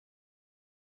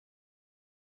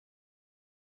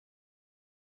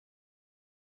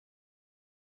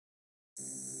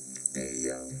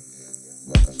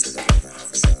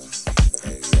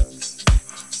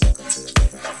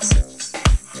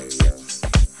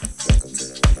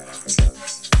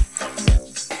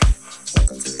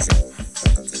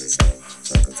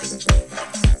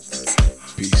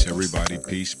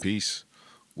Peace, peace.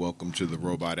 Welcome to the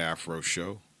Robot Afro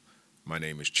Show. My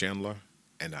name is Chandler,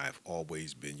 and I've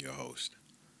always been your host.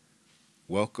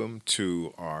 Welcome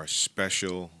to our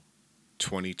special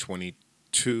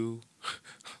 2022.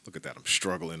 Look at that, I'm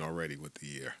struggling already with the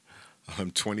year.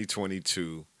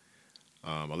 2022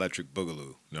 Electric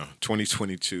Boogaloo. No,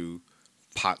 2022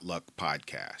 Potluck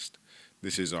Podcast.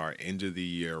 This is our end of the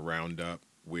year roundup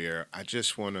where I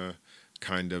just want to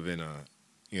kind of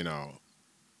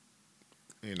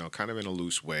you know, kind of in a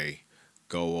loose way,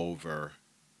 go over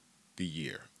the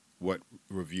year. What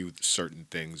reviewed certain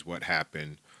things, what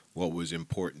happened, what was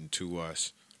important to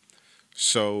us.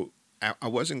 So I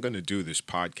wasn't going to do this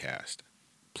podcast.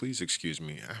 Please excuse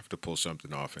me. I have to pull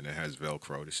something off and it has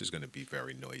Velcro. This is going to be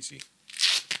very noisy.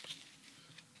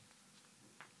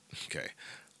 Okay.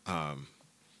 Um,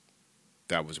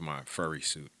 that was my furry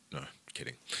suit. No,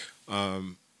 kidding.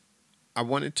 Um, I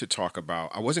wanted to talk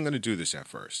about, I wasn't going to do this at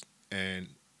first. And,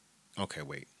 okay,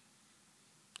 wait.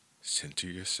 Center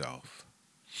yourself.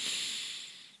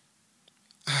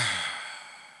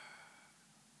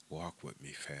 Walk with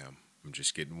me, fam. I'm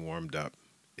just getting warmed up.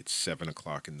 It's 7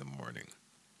 o'clock in the morning.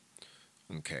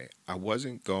 Okay, I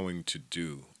wasn't going to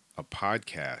do a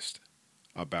podcast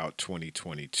about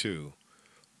 2022,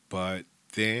 but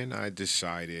then I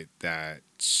decided that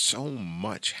so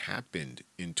much happened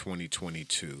in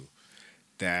 2022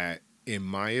 that, in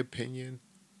my opinion,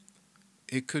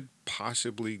 it could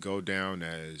possibly go down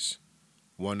as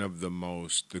one of the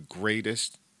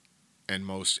greatest and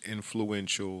most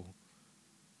influential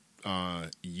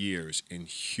years in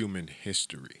human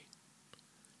history.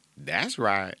 That's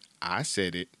right. I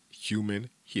said it. Human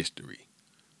history.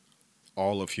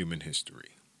 All of human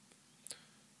history.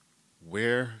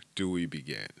 Where do we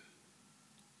begin?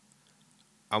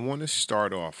 I want to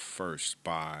start off first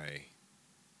by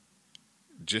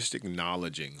just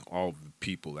acknowledging all the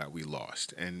people that we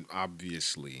lost. And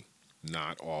obviously,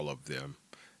 not all of them.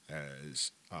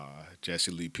 As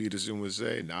Jesse Lee Peterson would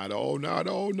say, not all, not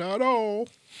all, not all.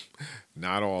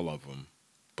 Not all of them.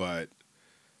 But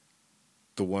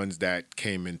the ones that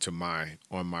came into my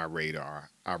radar.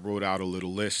 I wrote out a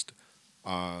little list,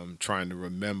 trying to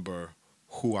remember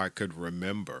who I could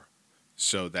remember,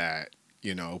 so that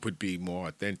it would be more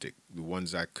authentic. The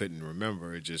ones I couldn't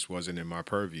remember, it just wasn't in my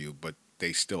purview, but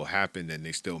they still happened and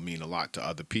they still mean a lot to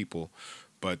other people.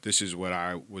 But this is what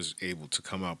I was able to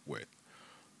come up with.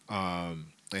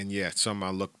 And yeah, some I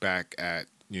look back at,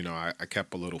 I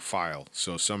kept a little file.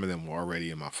 So some of them were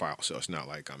already in my file. So it's not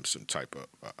like I'm some type of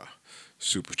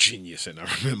super genius and I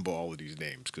remember all of these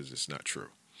names because it's not true.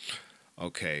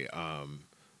 Okay,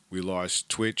 we lost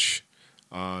Twitch,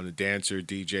 the dancer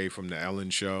DJ from the Ellen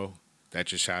Show. That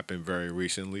just happened very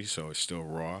recently, so it's still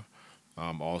raw.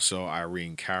 Also,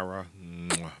 Irene Cara,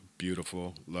 mwah,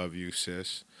 beautiful, love you,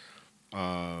 sis.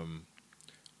 Um,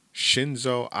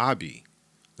 Shinzo Abe,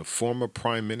 the former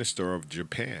prime minister of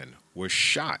Japan, was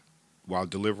shot while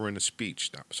delivering a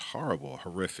speech. That was horrible,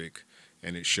 horrific,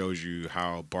 and it shows you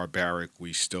how barbaric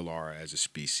we still are as a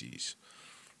species.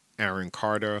 Aaron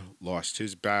Carter lost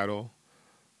his battle.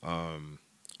 Um,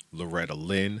 Loretta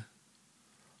Lynn,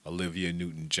 Olivia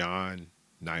Newton John,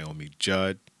 Naomi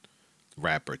Judd,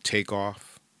 rapper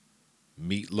Takeoff,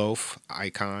 Meatloaf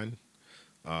icon,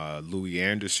 Louis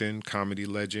Anderson, comedy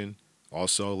legend,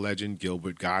 also legend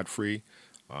Gilbert Godfrey,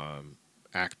 um,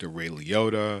 actor Ray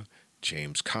Liotta,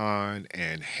 James Caan,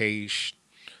 Anne Heche,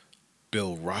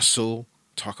 Bill Russell.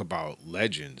 Talk about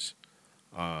legends.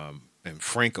 And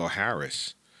Franco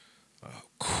Harris,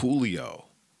 Coolio,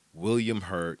 William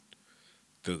Hurt,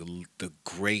 the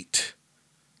great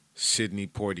Sidney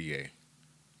Portier.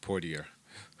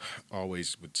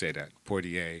 Always would say that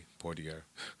Portier.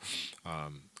 I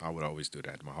would always do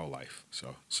that my whole life.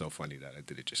 So funny that I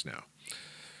did it just now.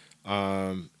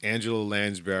 Angela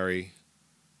Lansbury,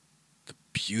 the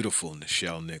beautiful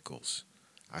Nichelle Nichols.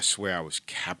 I swear I was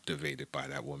captivated by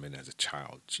that woman as a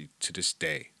child. She to this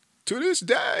day,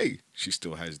 she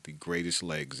still has the greatest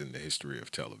legs in the history of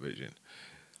television.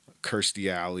 Kirstie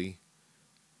Alley,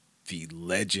 the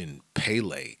legend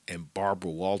Pele, and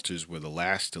Barbara Walters were the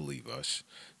last to leave us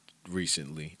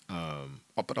recently.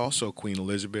 But also Queen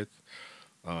Elizabeth,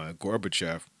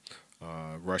 Gorbachev,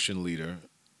 Russian leader,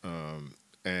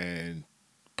 and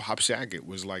Bob Saget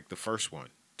was like the first one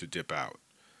to dip out.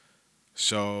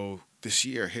 So this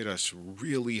year hit us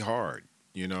really hard.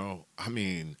 I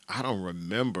mean, I don't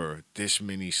remember this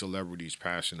many celebrities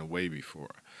passing away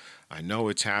before. I know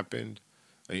it's happened,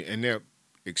 and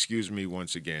excuse me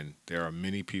once again, there are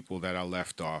many people that I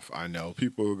left off. I know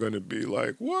people are going to be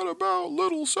like, what about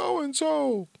little so and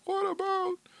so?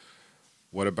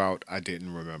 What about? I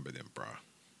didn't remember them, bruh.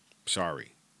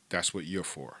 Sorry. That's what you're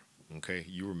for. Okay,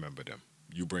 you remember them.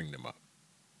 You bring them up.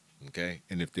 Okay,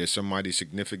 and if there's somebody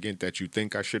significant that you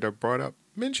think I should have brought up,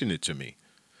 mention it to me.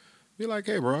 Be like,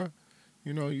 hey, bro,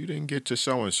 you didn't get to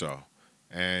so and so,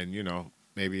 and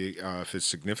maybe if it's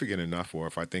significant enough, or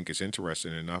if I think it's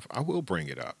interesting enough, I will bring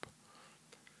it up.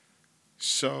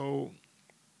 So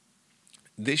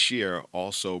this year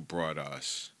also brought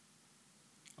us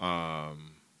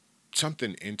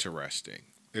something interesting.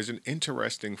 There's an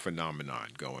interesting phenomenon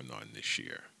going on this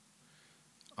year.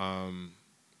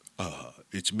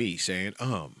 It's me saying.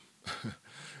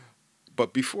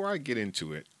 But before I get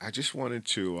into it, I just wanted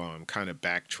to kind of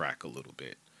backtrack a little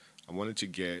bit. I wanted to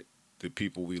get the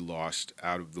people we lost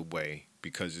out of the way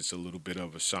because it's a little bit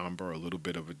of a somber, a little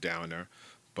bit of a downer,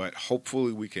 but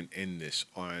hopefully we can end this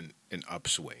on an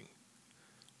upswing.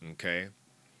 Okay?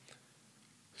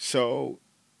 So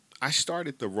I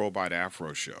started the Robot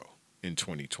Afro show in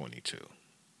 2022.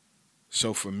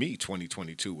 So for me,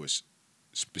 2022 was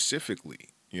specifically,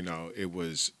 it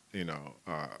was,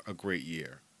 a great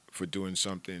year for doing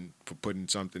something, for putting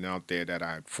something out there that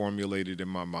I formulated in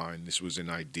my mind. This was an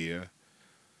idea,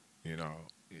 you know,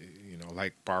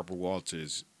 like Barbara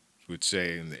Walters would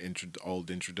say in the old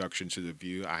introduction to The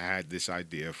View, I had this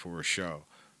idea for a show.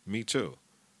 Me too.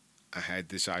 I had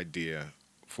this idea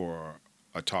for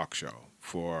a talk show,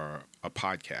 for a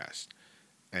podcast.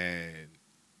 And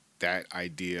that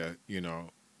idea,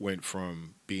 went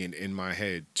from being in my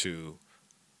head to,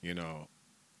 you know,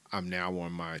 I'm now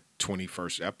on my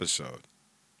 21st episode.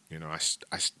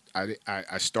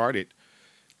 I started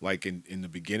like in the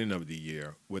beginning of the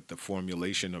year with the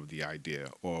formulation of the idea,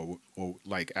 or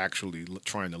like actually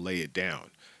trying to lay it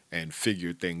down and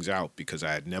figure things out because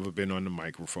I had never been on the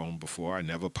microphone before. I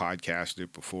never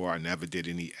podcasted before. I never did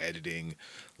any editing.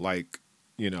 Like,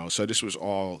 so this was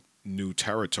all new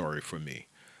territory for me.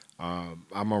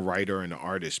 I'm a writer and an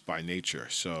artist by nature,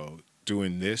 so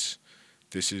doing this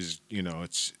is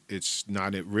it's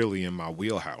not really in my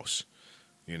wheelhouse,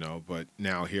 but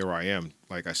now here I am,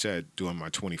 like I said, doing my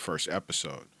 21st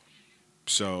episode.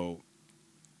 So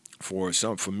for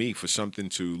something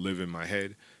to live in my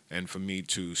head and for me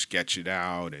to sketch it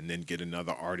out and then get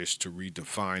another artist to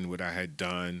redefine what I had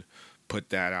done,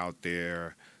 put that out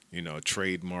there,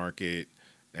 trademark it,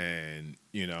 and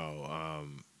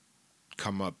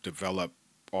come up, develop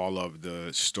all of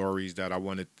the stories that I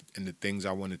wanted and the things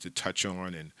I wanted to touch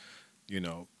on, and you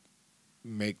know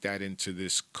make that into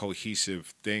this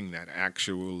cohesive thing that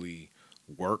actually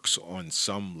works on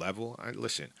some level. I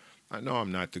listen. I know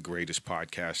I'm not the greatest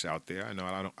podcast out there. I know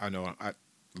I don't. I know I.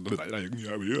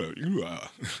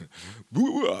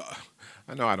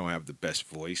 I know I don't have the best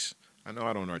voice. I know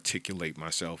I don't articulate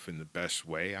myself in the best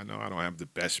way. I know I don't have the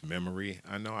best memory.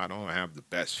 I know I don't have the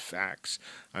best facts.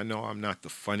 I know I'm not the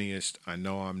funniest. I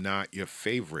know I'm not your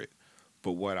favorite.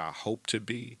 But what I hope to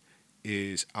be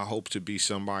is I hope to be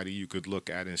somebody you could look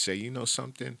at and say, you know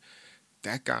something?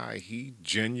 That guy, he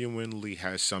genuinely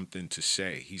has something to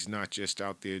say. He's not just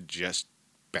out there just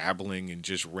babbling and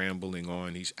just rambling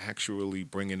on. He's actually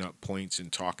bringing up points and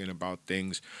talking about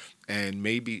things. And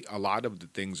maybe a lot of the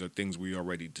things are things we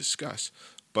already discussed.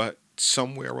 But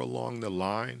somewhere along the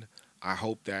line, I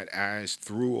hope that as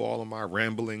through all of my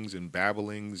ramblings and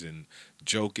babblings and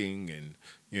joking and,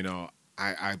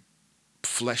 I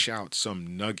flesh out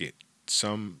some nugget,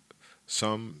 some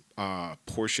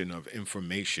portion of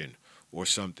information or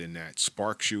something that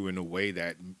sparks you in a way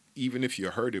that even if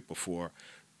you heard it before,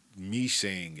 me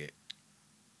saying it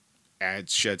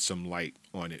sheds some light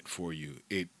on it for you.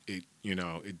 It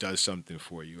does something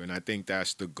for you, and I think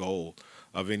that's the goal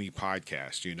of any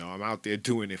podcast. I'm out there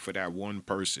doing it for that one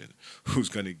person who's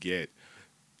gonna get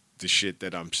the shit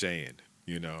that I'm saying.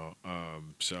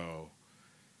 So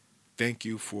thank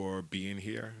you for being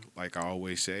here. Like I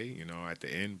always say, at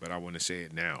the end, but I want to say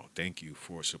it now. Thank you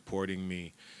for supporting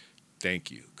me.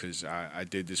 Thank you, because I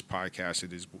did this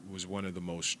podcast. Was one of the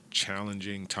most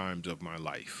challenging times of my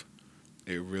life.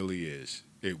 It really is.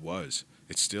 It was.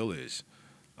 It still is.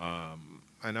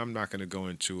 And I'm not going to go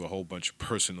into a whole bunch of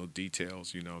personal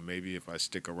details. Maybe if I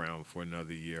stick around for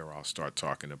another year, I'll start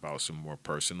talking about some more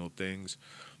personal things.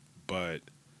 But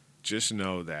just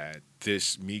know that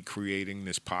me creating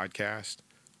this podcast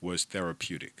was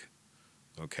therapeutic.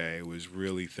 Okay, it was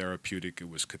really therapeutic. It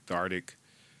was cathartic.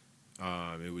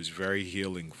 It was very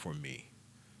healing for me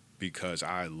because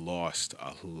I lost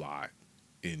a lot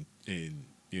in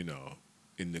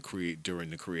in the create during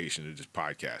the creation of this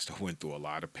podcast. I went through a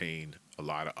lot of pain, a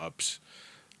lot of ups,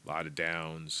 a lot of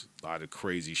downs, a lot of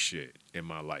crazy shit in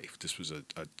my life. This was a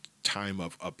time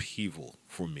of upheaval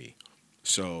for me.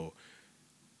 So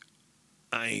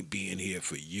I ain't being here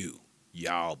for you.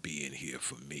 y'all being here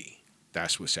for me.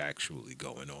 That's what's actually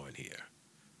going on here.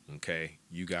 Okay?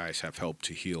 You guys have helped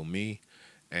to heal me,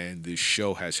 and this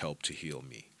show has helped to heal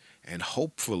me. And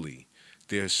hopefully,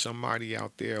 there's somebody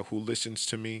out there who listens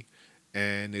to me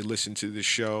and they listen to the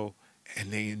show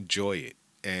and they enjoy it.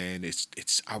 And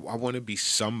I want to be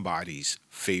somebody's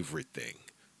favorite thing.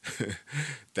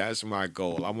 That's my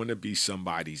goal. I want to be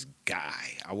somebody's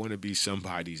guy. I want to be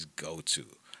somebody's go to.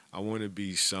 I want to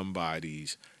be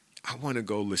somebody's. I want to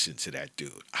go listen to that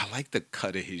dude. I like the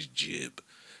cut of his jib.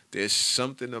 There's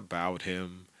something about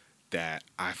him that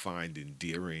I find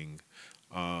endearing,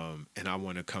 and I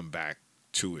want to come back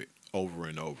to it over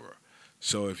and over.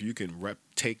 So if you can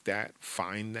take that,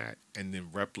 find that, and then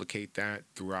replicate that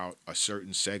throughout a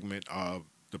certain segment of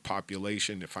the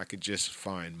population, if I could just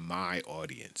find my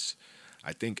audience,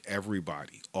 I think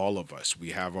everybody, all of us,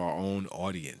 we have our own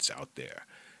audience out there,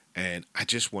 and I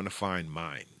just want to find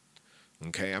mine.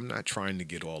 Okay, I'm not trying to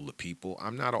get all the people.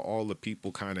 I'm not an all the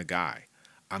people kind of guy.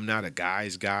 I'm not a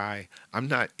guy's guy. I'm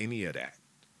not any of that.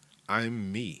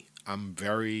 I'm me. I'm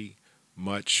very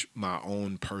much my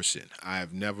own person.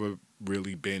 I've never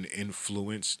really been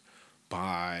influenced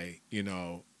by,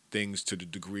 things to the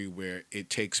degree where it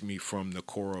takes me from the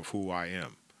core of who I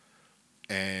am.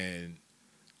 And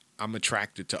I'm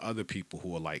attracted to other people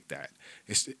who are like that.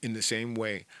 It's in the same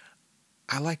way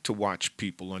I like to watch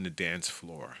people on the dance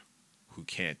floor who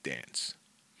can't dance.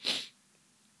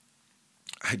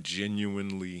 I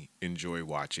genuinely enjoy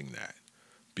watching that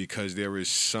because there is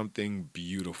something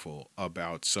beautiful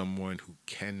about someone who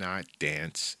cannot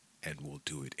dance and will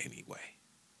do it anyway.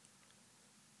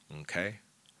 Okay?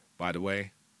 By the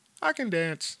way, I can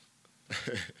dance.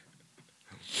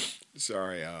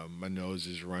 Sorry, my nose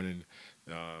is running.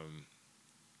 Um,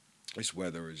 this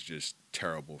weather is just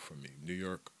terrible for me. New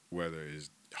York weather is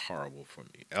horrible for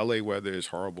me. LA weather is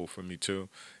horrible for me too.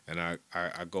 And I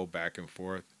go back and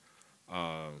forth.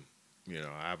 Um,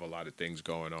 I have a lot of things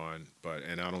going on,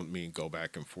 and I don't mean go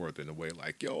back and forth in a way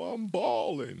like, yo, I'm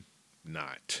balling.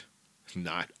 Not,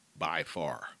 not by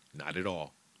far, not at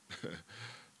all.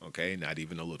 Okay, not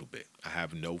even a little bit. I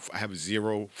have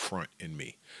zero front in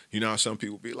me. You know how some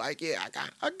people be like, yeah,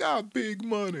 I got big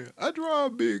money. I drive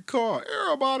a big car.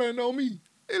 Everybody know me.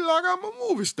 It's like I'm a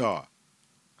movie star.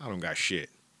 I don't got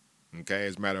shit. Okay,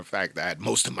 as a matter of fact, I had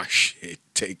most of my shit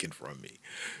taken from me.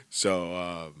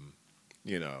 So,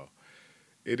 you know,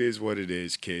 it is what it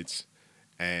is, kids.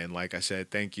 And like I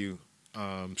said, thank you.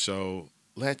 So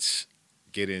let's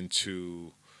get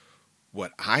into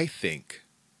what I think.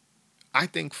 I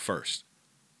think first,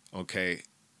 okay,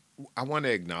 I want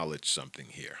to acknowledge something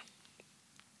here.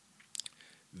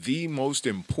 The most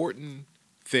important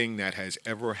thing that has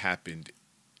ever happened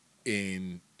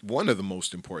in one of the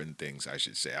most important things, I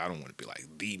should say. I don't want to be like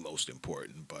the most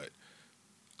important, but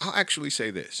I'll actually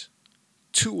say this.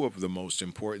 Two of the most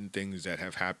important things that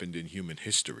have happened in human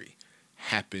history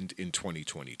happened in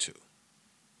 2022.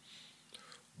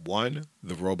 One,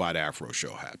 the Robot Afro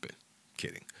show happened.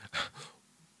 Kidding.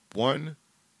 One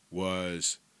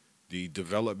was the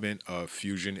development of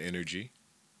fusion energy.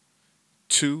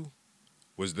 Two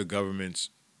was the government's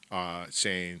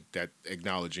saying that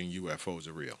acknowledging UFOs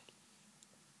are real.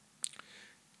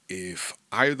 If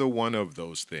either one of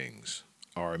those things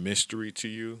are a mystery to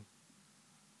you,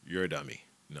 you're a dummy.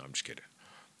 No, I'm just kidding.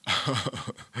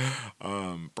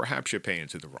 Perhaps you're paying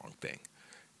to the wrong thing.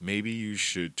 Maybe you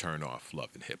should turn off Love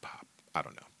and Hip Hop. I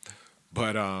don't know.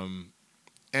 But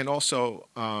and also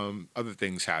other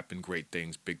things happen, great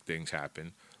things, big things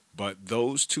happen. But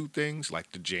those two things,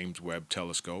 like the James Webb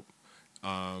Telescope,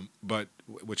 but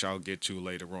which I'll get to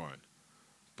later on.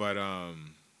 But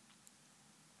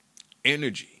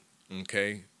energy,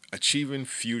 okay, achieving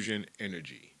fusion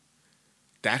energy.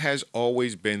 That has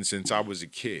always been since I was a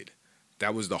kid.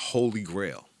 That was the holy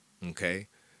grail, okay?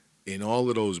 In all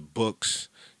of those books,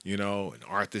 and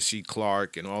Arthur C.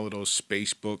 Clarke and all of those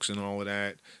space books and all of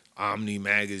that, Omni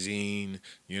magazine,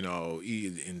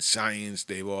 in science,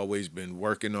 they've always been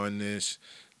working on this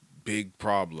big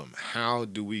problem. How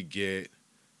do we get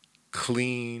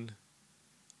clean,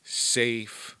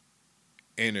 safe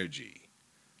energy?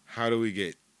 How do we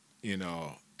get,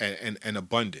 and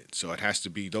abundant? So it has to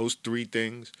be those three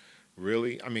things,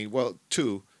 really. I mean, well,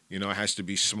 two, it has to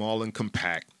be small and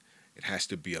compact, it has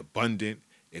to be abundant,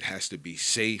 it has to be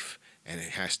safe, and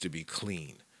it has to be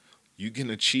clean. You can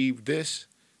achieve this,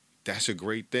 that's a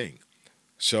great thing.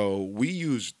 So we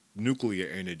use nuclear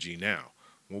energy now.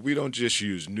 Well, we don't just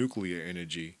use nuclear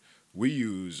energy. We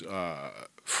use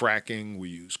fracking. We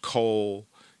use coal.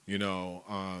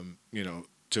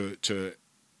 To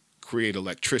create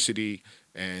electricity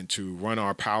and to run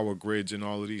our power grids and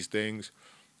all of these things.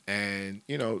 And,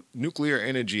 nuclear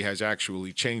energy has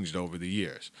actually changed over the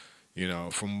years.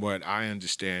 From what I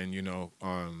understand,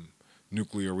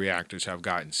 nuclear reactors have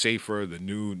gotten safer. The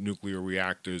new nuclear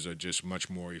reactors are just much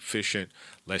more efficient,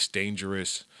 less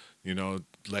dangerous,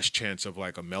 less chance of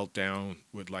like a meltdown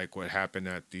with like what happened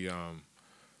at the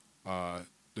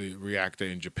reactor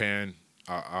in Japan.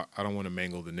 I don't want to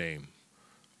mangle the name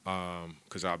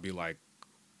because I'll be like,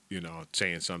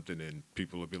 saying something and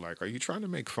people will be like, "Are you trying to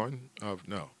make fun of?"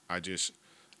 No, I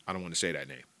don't want to say that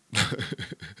name.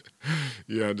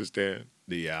 You understand?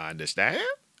 Do you understand?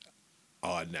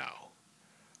 Oh no.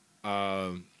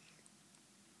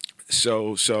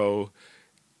 So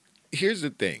here's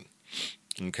the thing.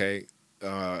 Okay.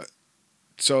 Uh,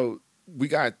 so we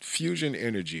got fusion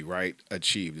energy, right?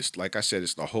 Achieved. It's like I said,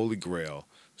 it's the holy grail.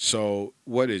 So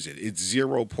what is it? It's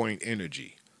 0 point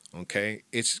energy. Okay.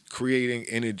 It's creating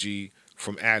energy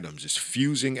from atoms. It's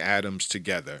fusing atoms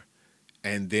together,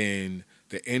 and then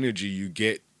the energy you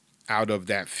get out of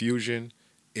that fusion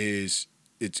is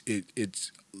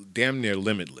it's damn near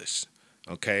limitless.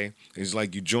 Okay, it's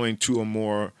like you join two or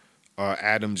more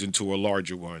atoms into a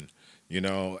larger one,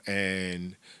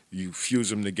 and you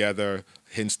fuse them together.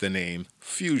 Hence the name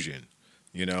fusion.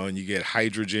 And you get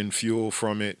hydrogen fuel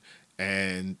from it,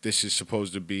 and this is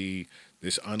supposed to be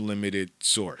this unlimited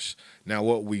source. Now,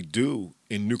 what we do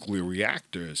in nuclear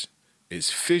reactors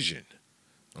is fission.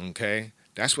 Okay,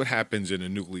 that's what happens in a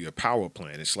nuclear power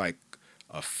plant. It's like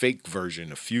a fake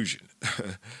version of fusion.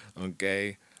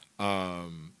 Okay,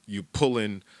 you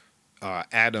pulling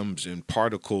atoms and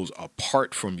particles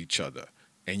apart from each other,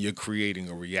 and you're creating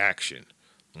a reaction.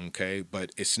 Okay,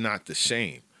 but it's not the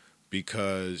same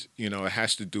because it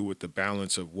has to do with the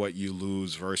balance of what you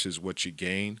lose versus what you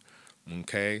gain.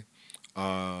 Okay,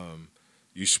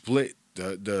 you split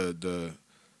the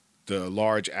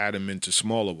large atom into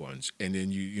smaller ones, and then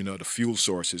the fuel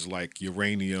sources like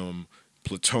uranium,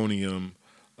 plutonium,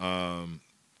 and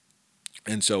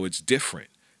so it's different.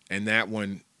 And that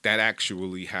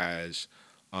actually has,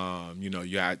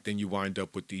 then you wind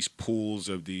up with these pools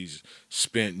of these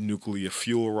spent nuclear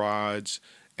fuel rods,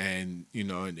 and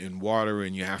in water,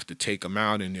 and you have to take them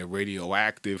out, and they're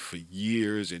radioactive for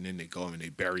years, and then they go and they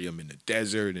bury them in the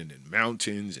desert and in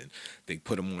mountains, and they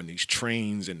put them on these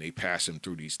trains and they pass them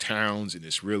through these towns, and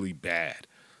it's really bad.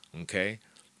 Okay,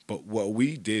 but what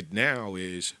we did now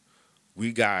is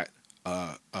we got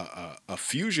a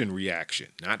fusion reaction,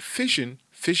 not fission.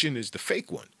 Fission is the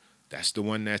fake one. That's the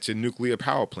one that's in nuclear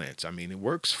power plants. I mean, it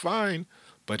works fine,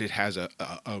 but it has a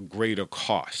greater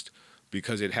cost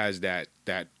because it has that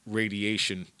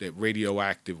radiation, that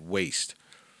radioactive waste.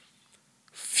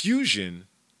 Fusion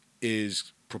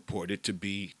is purported to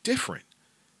be different.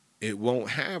 It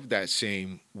won't have that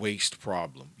same waste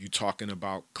problem. You're talking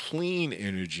about clean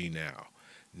energy now.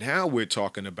 Now we're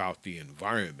talking about the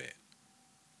environment.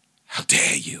 How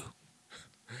dare you?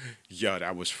 Yo,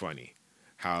 that was funny.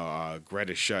 How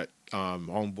Greta shut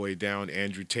homeboy down,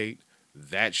 Andrew Tate.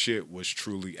 That shit was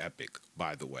truly epic,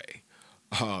 by the way.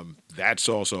 That's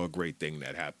also a great thing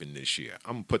that happened this year.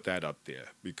 I'm gonna put that up there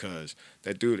because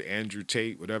that dude Andrew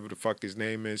Tate, whatever the fuck his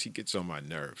name is, he gets on my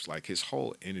nerves. Like his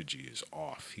whole energy is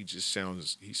off.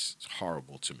 He's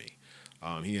horrible to me.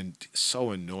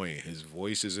 So annoying. His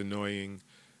voice is annoying.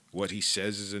 What he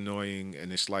says is annoying,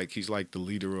 and it's like he's like the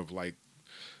leader of like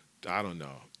I don't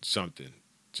know something,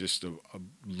 just a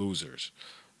losers.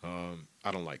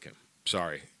 I don't like him.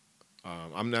 Sorry.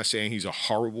 I'm not saying he's a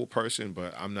horrible person,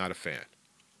 but I'm not a fan.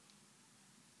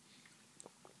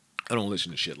 I don't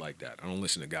listen to shit like that. I don't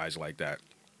listen to guys like that.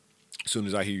 As soon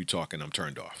as I hear you talking, I'm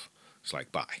turned off. It's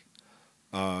like bye.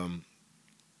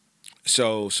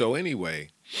 So anyway,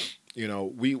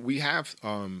 we have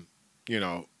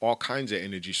all kinds of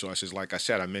energy sources. Like I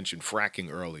said, I mentioned fracking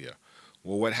earlier.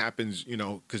 Well, what happens,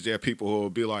 because there are people who will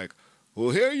be like,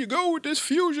 well, here you go with this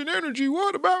fusion energy.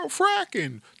 What about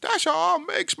fracking? That's how I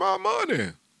makes my money.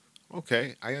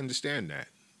 Okay, I understand that.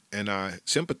 And I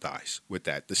sympathize with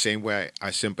that the same way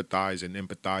I sympathize and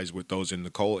empathize with those in the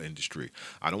coal industry.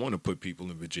 I don't want to put people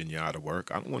in Virginia out of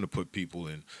work. I don't want to put people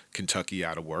in Kentucky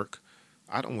out of work.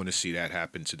 I don't want to see that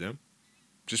happen to them.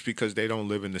 Just because they don't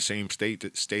live in the same state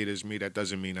as me, that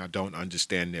doesn't mean I don't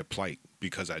understand their plight,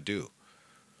 because I do.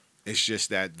 It's just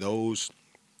that those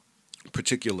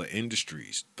particular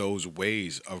industries, those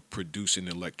ways of producing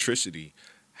electricity,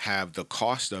 have the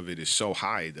cost of it is so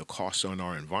high, the cost on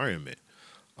our environment.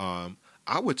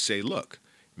 I would say, look,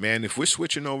 man, if we're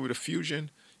switching over to fusion,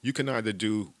 you can either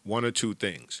do one or two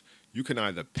things. You can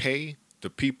either pay the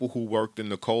people who worked in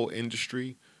the coal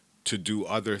industry to do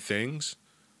other things,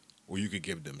 or you could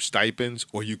give them stipends,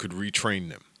 or you could retrain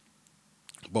them.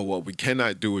 But what we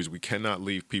cannot do is we cannot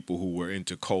leave people who were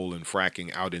into coal and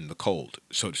fracking out in the cold,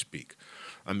 so to speak.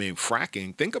 I mean,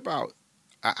 fracking, think about,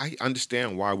 I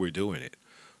understand why we're doing it,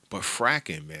 but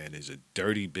fracking, man, is a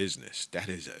dirty business. That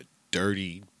is a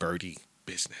dirty, birdie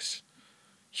business.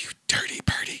 You dirty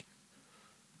birdie.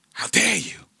 How dare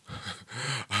you?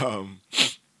 Um,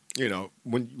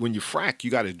 when you frack, you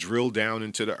got to drill down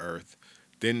into the earth.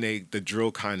 Then the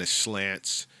drill kind of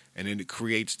slants, and then it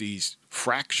creates these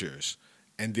fractures.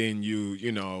 And then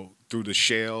through the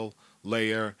shale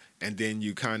layer, and then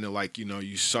you kind of like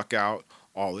you suck out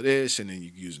all of this, and then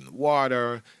you're using the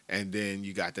water, and then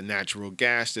you got the natural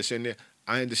gas that's in there.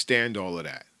 I understand all of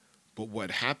that. But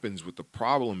what happens with the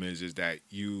problem is that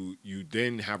you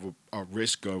then have a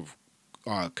risk of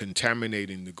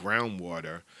contaminating the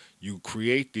groundwater. You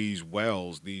create these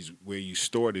wells, these where you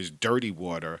store this dirty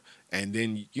water, and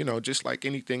then just like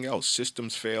anything else,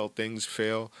 systems fail, things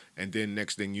fail, and then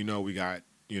next thing we got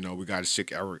a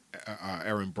sick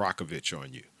Aaron Brockovich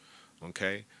on you.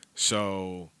 Okay,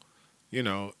 so you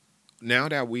know now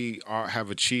that we have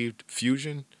achieved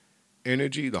fusion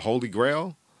energy, the holy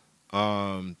grail,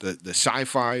 the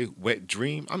sci-fi wet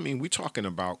dream. I mean, we're talking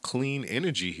about clean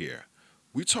energy here.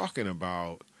 We're talking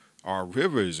about our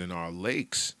rivers and our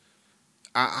lakes.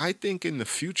 I think in the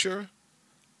future,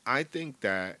 I think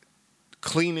that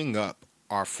cleaning up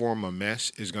our former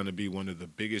mess is going to be one of the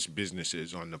biggest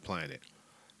businesses on the planet.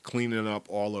 Cleaning up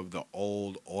all of the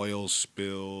old oil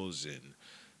spills and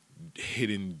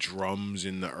hidden drums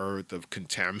in the earth of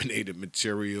contaminated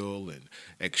material and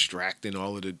extracting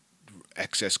all of the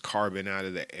excess carbon out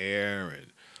of the air and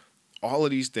all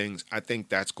of these things. I think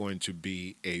that's going to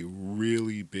be a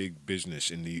really big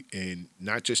business in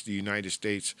not just the United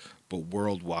States but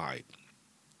worldwide.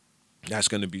 That's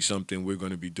going to be something we're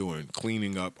going to be doing,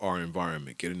 cleaning up our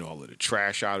environment, getting all of the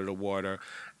trash out of the water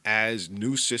as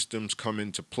new systems come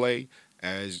into play.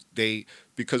 As they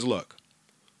Because look,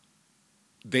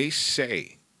 they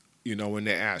say, when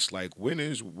they ask like when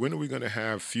are we going to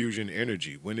have fusion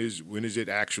energy, when is it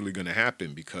actually going to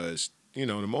happen, because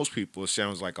to most people it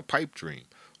sounds like a pipe dream.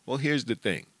 Well, here's the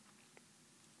thing.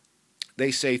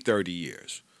 They say 30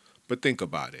 years, but think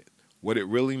about it. What it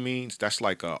really means, that's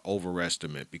like a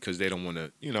overestimate, because they don't want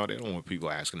to, they don't want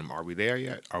people asking them, are we there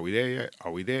yet, are we there yet,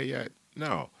 are we there yet?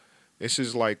 No. This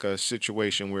is like a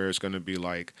situation where it's going to be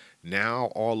like, now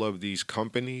all of these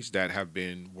companies that have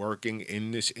been working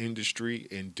in this industry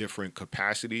in different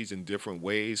capacities, in different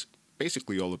ways,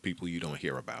 basically all the people you don't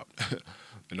hear about,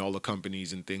 and all the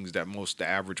companies and things that most the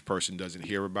average person doesn't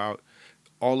hear about,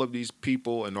 all of these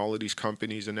people and all of these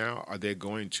companies are they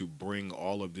going to bring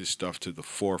all of this stuff to the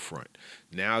forefront.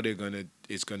 Now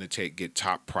it's gonna get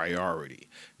top priority.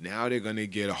 Now they're gonna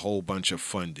get a whole bunch of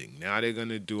funding. Now they're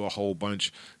gonna do a whole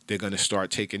bunch. They're gonna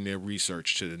start taking their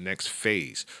research to the next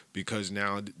phase, because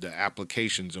now the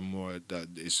applications are more.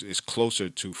 It's closer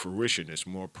to fruition. It's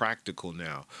more practical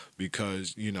now,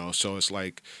 because so it's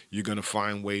like you're gonna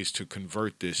find ways to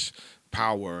convert this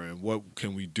power, and what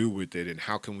can we do with it, and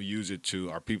how can we use it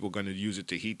to, are people going to use it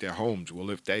to heat their homes? Well,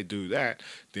 if they do that,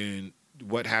 then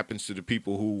what happens to the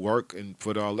people who work and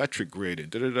for the electric grid,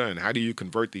 and and how do you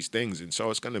convert these things? And so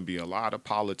it's going to be a lot of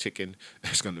politicking.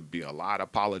 It's going to be a lot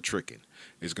of politricking.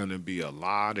 It's going to be a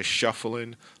lot of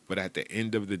shuffling. But at the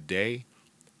end of the day,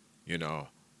 you know,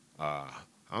 uh,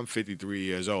 I'm 53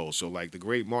 years old, so like the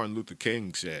great Martin Luther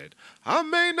King said, I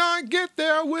may not get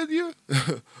there with you,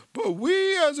 but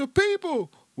we as a people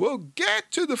will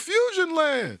get to the fusion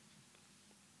land.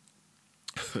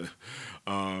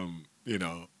 um, you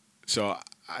know, so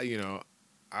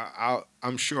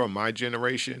I'm sure my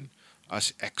generation,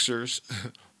 us Xers,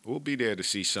 will be there to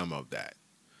see some of that.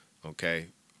 Okay,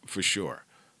 for sure.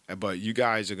 But you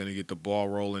guys are going to get the ball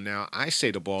rolling now. I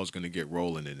say the ball is going to get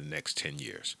rolling in the next 10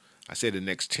 years. I say the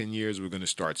next 10 years, we're going to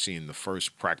start seeing the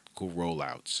first practical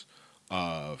rollouts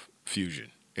of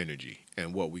fusion energy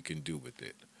and what we can do with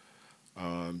it.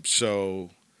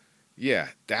 So, yeah,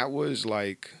 that was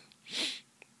like,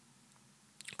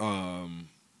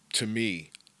 to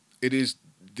me, it is,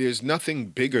 there's nothing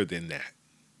bigger than that.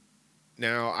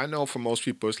 Now, I know for most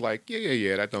people, it's like, yeah, yeah,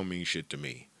 yeah, that don't mean shit to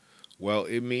me. Well,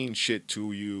 it means shit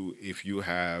to you if you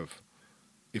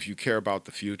care about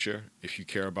the future, if you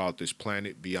care about this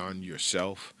planet beyond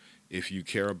yourself, if you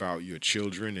care about your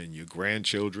children and your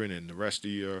grandchildren and the rest of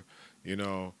your, you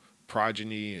know,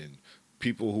 progeny and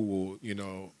people who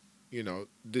will,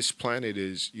 this planet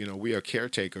is, we are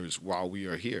caretakers while we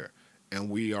are here,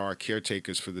 and we are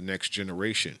caretakers for the next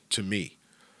generation. To me,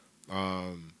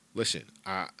 listen,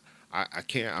 I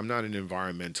can't. I'm not an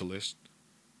environmentalist.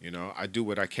 I do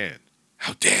what I can.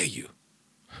 How dare you?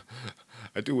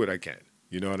 I do what I can.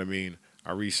 You know what I mean?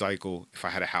 I recycle. If I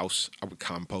had a house, I would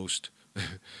compost.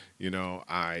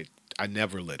 I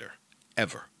never litter,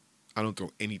 ever. I don't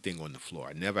throw anything on the floor.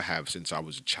 I never have since I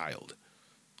was a child.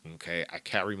 Okay, I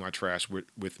carry my trash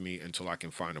with me until I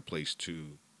can find a place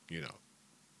to, you know,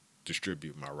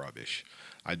 distribute my rubbish.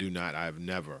 I do not. I've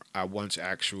never. I once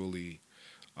actually,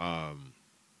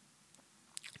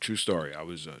 true story. I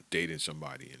was dating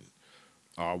somebody and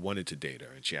I wanted to date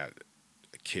her, and she had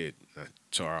a kid. I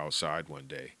saw her outside one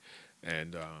day,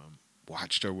 and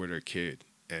watched her with her kid,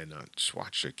 and just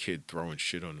watched her kid throwing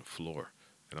shit on the floor,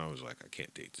 and I was like, I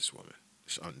can't date this woman.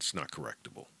 It's not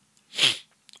correctable.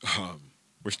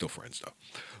 We're still friends though,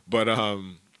 but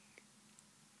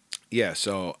yeah.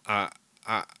 So I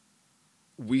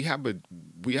we have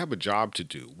a job to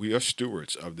do. We are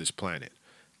stewards of this planet,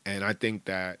 and I think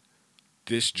that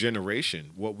this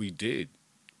generation, what we did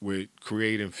with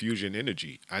creating fusion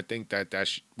energy, I think that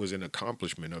was an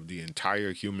accomplishment of the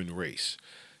entire human race.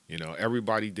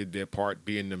 Everybody did their part,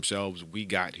 being themselves. We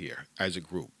got here as a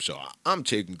group, so I'm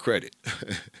taking credit.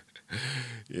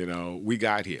 We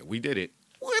got here. We did it.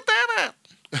 Where's that at?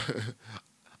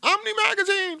 Omni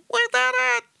Magazine. Where's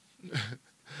that at?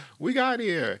 We got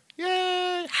here.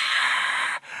 Yay!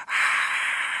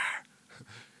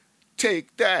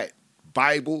 Take that,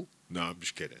 Bible. No, I'm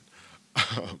just kidding.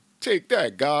 Take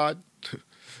that, God.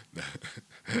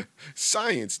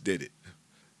 Science did it.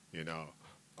 You know,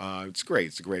 it's great.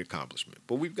 It's a great accomplishment.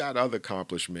 But we've got other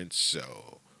accomplishments,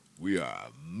 so we are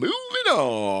moving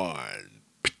on.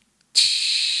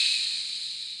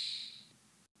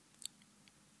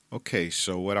 Okay,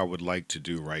 so what I would like to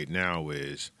do right now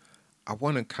is I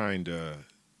want to kind of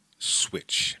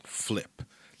switch, flip.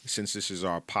 Since this is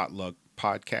our potluck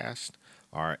podcast,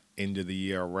 our end of the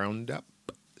year roundup,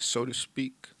 so to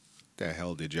speak. The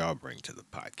hell did y'all bring to the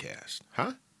podcast?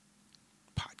 Huh?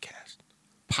 Podcast.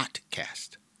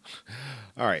 Podcast.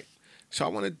 All right. So I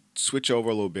want to switch over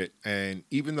a little bit. And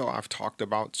even though I've talked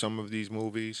about some of these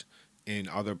movies in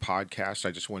other podcasts,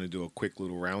 I just want to do a quick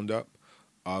little roundup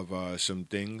of some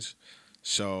things.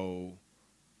 So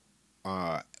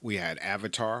we had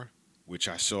Avatar, which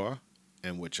I saw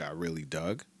and which I really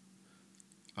dug.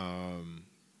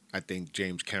 I think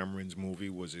James Cameron's movie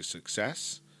was a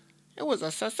success. It was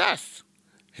a success.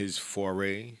 His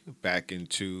foray back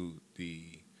into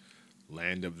the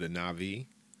land of the Na'vi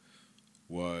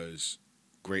was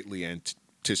greatly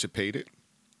anticipated.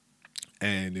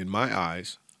 And in my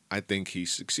eyes, I think he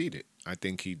succeeded. I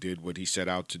think he did what he set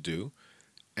out to do.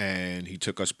 And he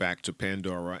took us back to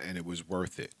Pandora, and it was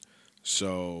worth it.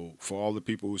 So, for all the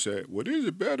people who say, "What is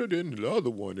it better than the other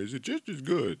one? Is it just as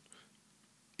good?"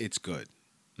 It's good.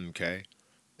 Okay?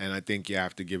 And I think you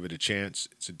have to give it a chance.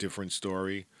 It's a different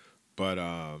story, but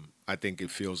I think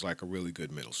it feels like a really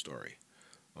good middle story.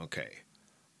 Okay.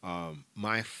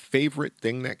 My favorite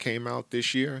thing that came out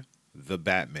this year, The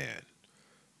Batman.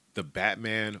 The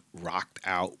Batman rocked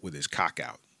out with his cock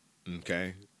out.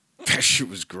 Okay? That shit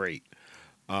was great.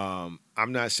 I'm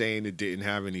not saying it didn't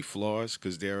have any flaws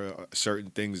because there are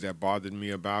certain things that bothered me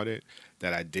about it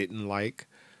that I didn't like.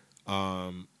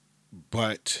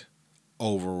 But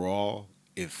overall,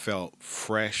 it felt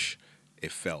fresh,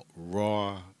 it felt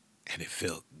raw, and it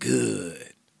felt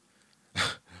good.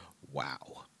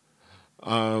 Wow.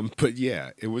 But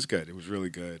yeah, it was good. It was really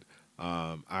good.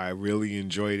 I really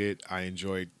enjoyed it. I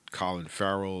enjoyed Colin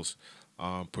Farrell's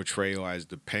portrayal as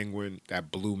the Penguin.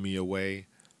 That blew me away.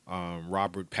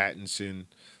 Robert Pattinson,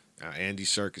 Andy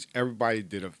Serkis, everybody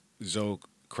did a Zoe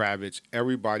Kravitz.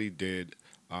 Everybody did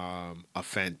a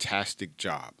fantastic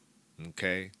job.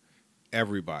 Okay,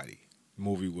 everybody.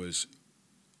 Movie was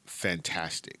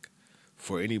fantastic.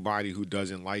 For anybody who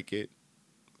doesn't like it,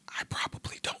 I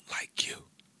probably don't like you.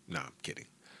 No, I'm kidding.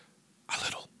 A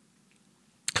little.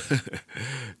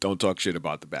 Don't talk shit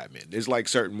about the Batman. There's like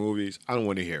certain movies, I don't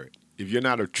want to hear it. If you're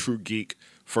not a true geek,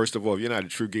 first of all, if you're not a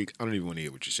true geek, I don't even want to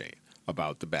hear what you're saying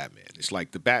about the Batman. It's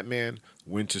like the Batman,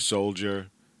 Winter Soldier,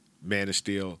 Man of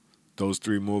Steel, those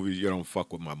three movies, you don't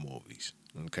fuck with my movies.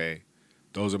 Okay?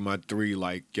 Those are my three,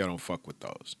 like, you don't fuck with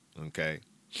those. Okay?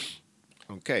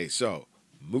 Okay, so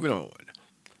moving on.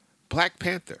 Black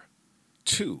Panther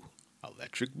 2,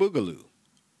 Electric Boogaloo.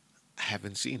 I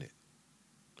haven't seen it.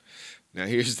 Now,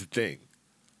 here's the thing.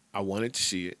 I wanted to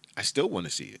see it. I still want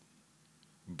to see it.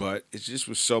 But it just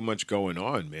was so much going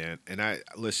on, man. And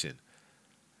listen,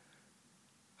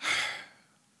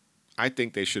 I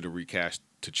think they should have recast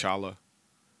T'Challa.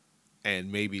 And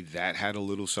maybe that had a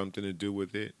little something to do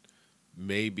with it.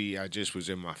 Maybe I just was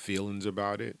in my feelings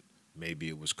about it. Maybe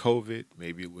it was COVID.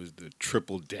 Maybe it was the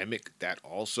triple demic that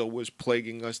also was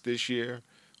plaguing us this year.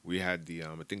 We had the,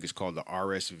 I think it's called the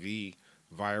RSV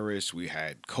virus, we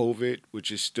had COVID,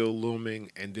 which is still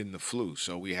looming, and then the flu.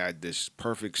 So we had this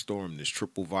perfect storm, this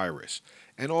triple virus.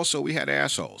 And also we had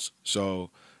assholes. So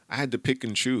I had to pick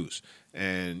and choose.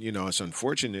 And, it's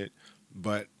unfortunate,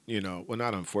 but, well,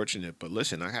 not unfortunate, but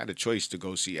listen, I had a choice to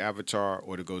go see Avatar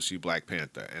or to go see Black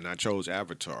Panther. And I chose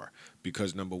Avatar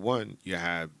because, number one, you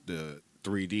have the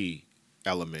 3D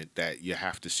element that you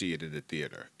have to see it in the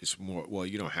theater. It's more, well,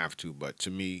 you don't have to, but to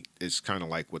me, it's kind of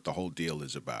like what the whole deal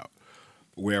is about.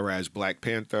 Whereas Black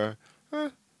Panther,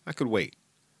 I could wait.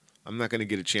 I'm not going to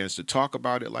get a chance to talk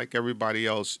about it like everybody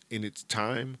else in its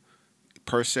time,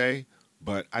 per se.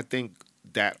 But I think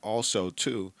that also,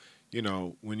 too,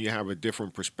 when you have a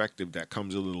different perspective that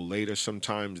comes a little later,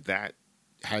 sometimes that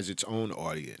has its own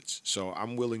audience. So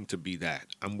I'm willing to be that.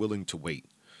 I'm willing to wait.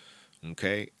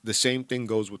 Okay. The same thing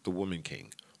goes with The Woman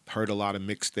King. Heard a lot of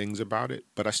mixed things about it,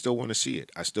 but I still want to see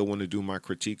it. I still want to do my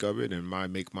critique of it and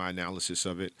make my analysis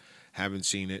of it. Haven't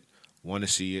seen it, want to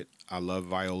see it. I love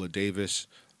Viola Davis.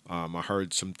 I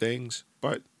heard some things,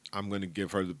 but I'm going to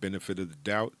give her the benefit of the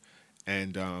doubt.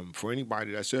 And for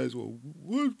anybody that says, well,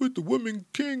 what's with the Woman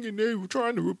King and they were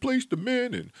trying to replace the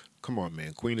men? And come on,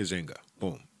 man, Queen Azinga.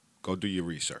 Boom. Go do your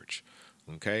research.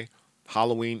 Okay?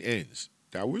 Halloween ends.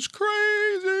 That was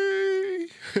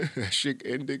crazy. That shit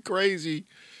ended crazy.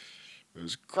 It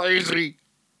was crazy.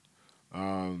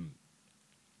 Um,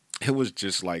 it was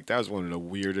just like that was one of the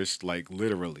weirdest. Like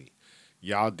literally,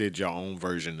 y'all did your own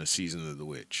version of Season of the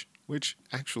Witch, which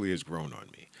actually has grown on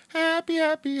me. Happy,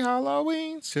 happy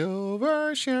Halloween,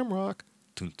 Silver Shamrock.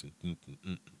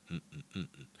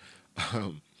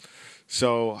 Um,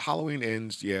 so Halloween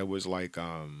ends. Yeah, it was like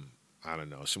I don't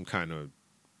know, some kind of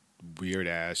weird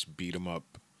ass beat 'em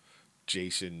up,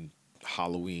 Jason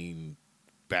Halloween,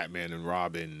 Batman and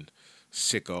Robin,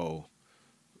 sicko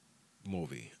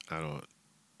movie. I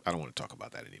don't want to talk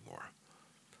about that anymore.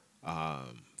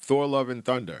 Thor: Love and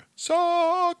Thunder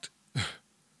sucked.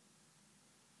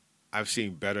 I've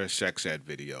seen better sex ed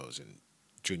videos in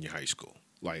junior high school.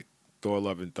 Like Thor: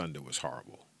 Love and Thunder was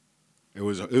horrible. It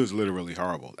was literally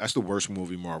horrible. That's the worst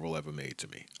movie Marvel ever made to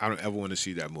me. I don't ever want to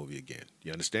see that movie again.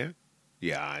 You understand?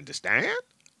 Yeah, I understand.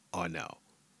 Or no?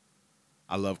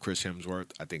 I love Chris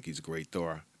Hemsworth. I think he's a great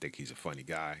Thor. I think he's a funny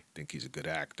guy. I think he's a good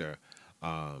actor.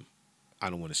 Um, I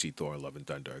don't want to see Thor: Love and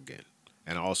Thunder again.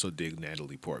 And I also dig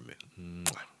Natalie Portman.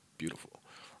 Mwah, beautiful.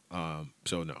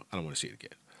 So no, I don't want to see it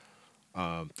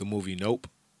again. The movie Nope.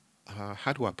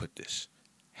 How do I put this?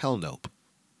 Hell nope.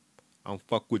 I don't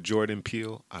fuck with Jordan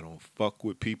Peele. I don't fuck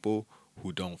with people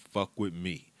who don't fuck with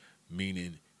me.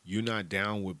 Meaning, you're not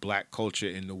down with black culture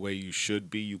in the way you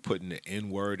should be. You putting the N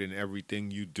word in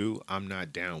everything you do. I'm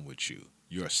not down with you.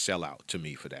 You're a sellout to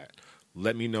me for that.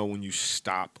 Let me know when you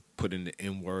stop putting the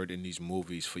N word in these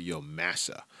movies for your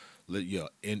massa. Let your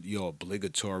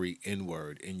obligatory N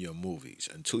word in your movies.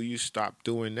 Until you stop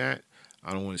doing that,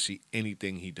 I don't want to see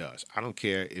anything he does. I don't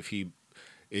care if he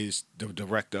is the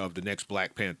director of the next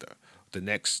Black Panther, the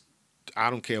next. I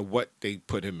don't care what they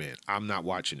put him in. I'm not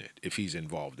watching it if he's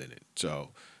involved in it.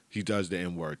 So he does the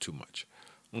N word too much.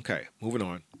 Okay, moving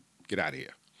on. Get out of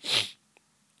here.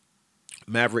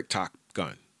 Maverick Top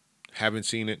Gun. Haven't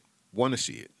seen it. Want to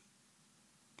see it.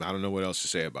 I don't know what else to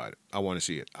say about it. I want to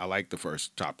see it. I like the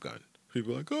first Top Gun.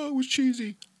 People are like, oh, it was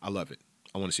cheesy. I love it.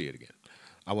 I want to see it again.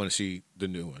 I want to see the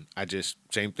new one.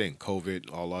 Same thing,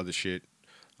 COVID, all other shit.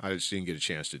 I just didn't get a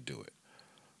chance to do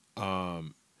it.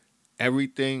 Um,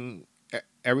 everything,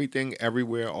 everything,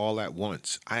 everywhere, all at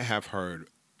once. I have heard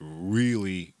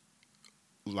really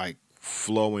like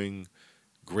flowing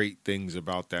great things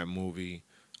about that movie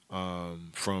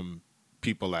from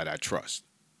people that I trust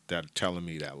that are telling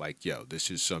me that like, yo,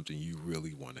 this is something you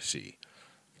really want to see.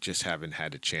 Just haven't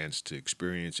had a chance to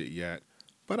experience it yet,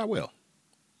 but I will.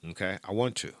 Okay, I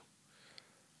want to.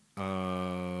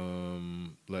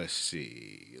 Let's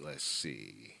see. Let's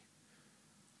see.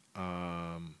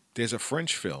 There's a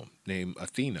French film named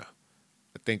Athena.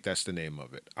 I think that's the name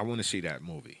of it. I want to see that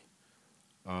movie.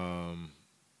 Um,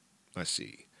 let's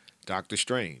see. Doctor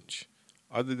Strange.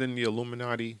 Other than the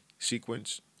Illuminati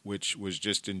sequence, which was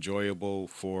just enjoyable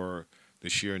for the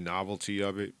sheer novelty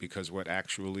of it, because what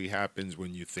actually happens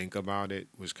when you think about it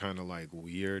was kind of like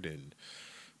weird and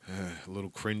a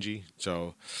little cringy.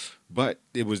 So, but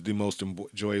it was the most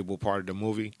enjoyable part of the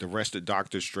movie. The rest of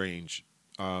Doctor Strange,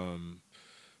 um,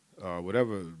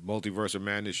 whatever Multiverse of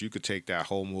Madness, you could take that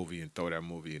whole movie and throw that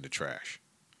movie in the trash.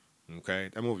 Okay,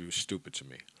 that movie was stupid to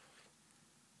me.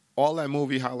 All that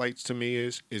movie highlights to me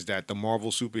is that the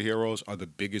Marvel superheroes are the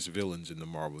biggest villains in the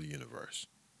Marvel universe.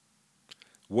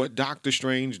 What Doctor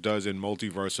Strange does in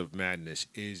Multiverse of Madness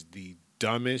is the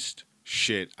dumbest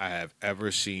shit I have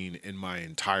ever seen in my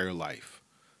entire life.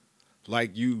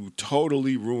 Like you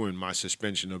totally ruined my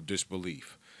suspension of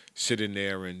disbelief. Sitting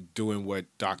there and doing what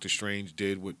Doctor Strange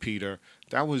did with Peter.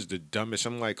 That was the dumbest.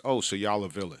 I'm like, oh, so y'all are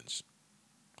villains.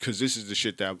 Because this is the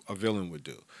shit that a villain would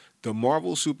do. The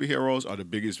Marvel superheroes are the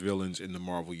biggest villains in the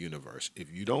Marvel universe.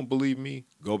 If you don't believe me,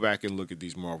 go back and look at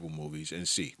these Marvel movies and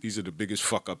see. These are the biggest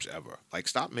fuck ups ever. Like,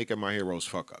 stop making my heroes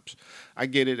fuck ups. I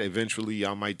get it. Eventually,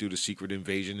 y'all might do the secret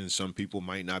invasion, and some people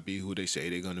might not be who they say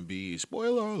they're going to be.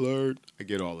 Spoiler alert. I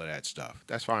get all of that stuff.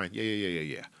 That's fine.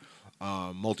 Yeah.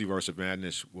 Multiverse of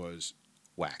Madness was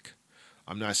whack.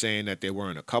 I'm not saying that there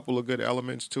weren't a couple of good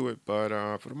elements to it, but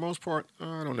for the most part,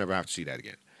 I don't ever have to see that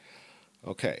again.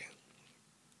 Okay.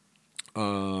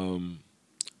 Um,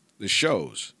 the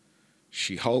shows: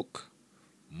 She Hulk,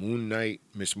 Moon Knight,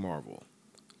 Miss Marvel.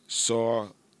 Saw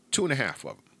two and a half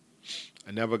of them.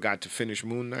 I never got to finish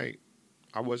Moon Knight.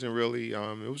 I wasn't really.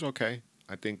 It was okay.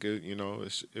 I think it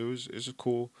was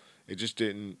cool. It just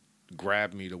didn't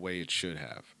grab me the way it should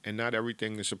have, and not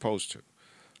everything is supposed to.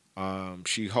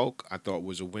 She Hulk, I thought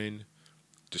was a win,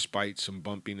 despite some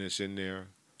bumpiness in there.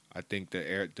 I think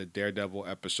the Daredevil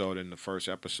episode and the first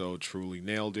episode truly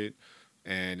nailed it,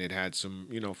 and it had some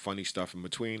funny stuff in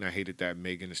between. I hated that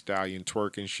Megan Thee Stallion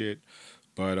twerking shit,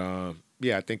 but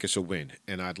yeah, I think it's a win,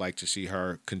 and I'd like to see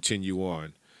her continue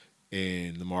on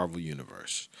in the Marvel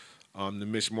universe. The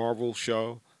Miss Marvel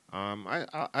show,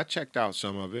 I checked out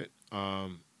some of it.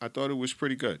 I thought it was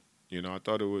pretty good. I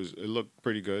thought it looked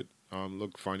pretty good.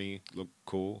 Looked funny, looked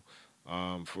cool.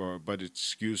 But it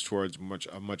skews towards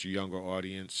a much younger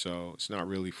audience, so it's not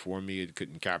really for me. It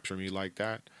couldn't capture me like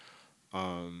that.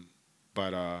 Um,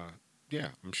 but yeah,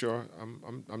 I'm sure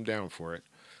I'm down for it.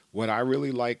 What I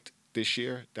really liked this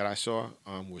year that I saw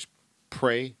was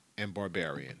Prey and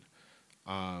Barbarian.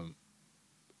 Um,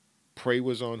 Prey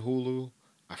was on Hulu.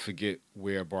 I forget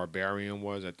where Barbarian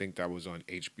was. I think that was on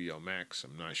HBO Max.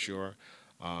 I'm not sure.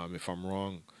 If I'm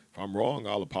wrong,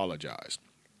 I'll apologize.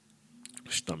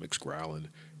 Stomach's growling.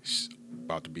 It's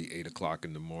about to be 8 o'clock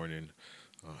in the morning.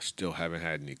 Still haven't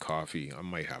had any coffee. I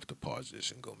might have to pause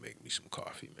this and go make me some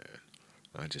coffee, man.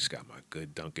 I just got my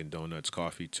good Dunkin' Donuts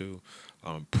coffee too.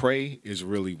 Prey is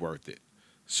really worth it.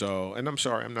 So, and I'm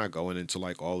sorry, I'm not going into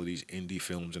like all of these indie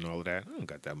films and all of that. I don't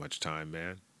got that much time,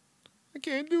 man. I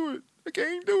can't do it. I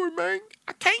can't do it, man.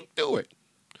 I can't do it.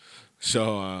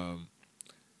 So,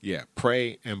 yeah,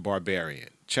 Prey and Barbarian.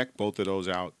 Check both of those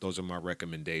out. Those are my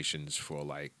recommendations for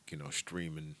like,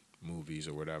 streaming movies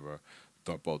or whatever.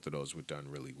 Thought both of those were done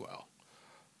really well.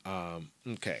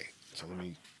 Okay, so let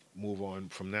me move on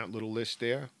from that little list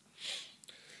there.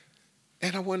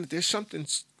 And there's something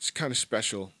kind of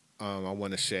special I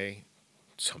want to say.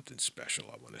 Something special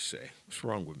I want to say. What's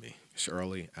wrong with me? It's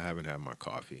early. I haven't had my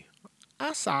coffee.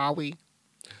 I'm sorry.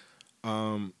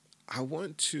 I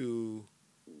want to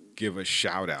give a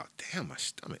shout out. Damn, my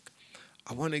stomach.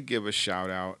 I want to give a shout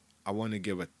out. I want to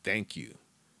give a thank you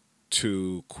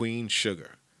to Queen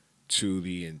Sugar, to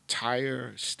the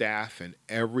entire staff and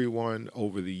everyone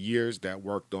over the years that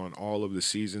worked on all of the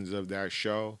seasons of that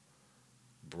show.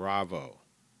 Bravo.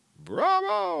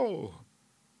 Bravo.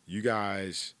 You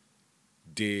guys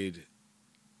did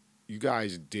you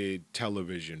guys did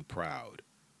television proud.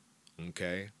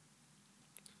 Okay?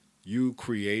 You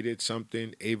created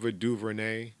something, Ava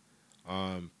DuVernay,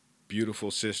 um,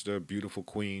 beautiful sister, beautiful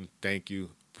queen. Thank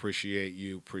you. Appreciate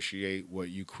you. Appreciate what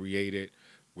you created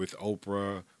with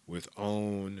Oprah, with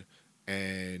OWN,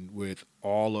 and with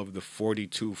all of the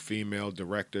 42 female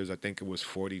directors. I think it was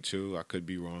 42. I could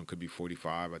be wrong. Could be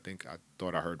 45. I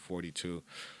thought I heard 42.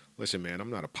 Listen, man, I'm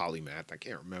not a polymath. I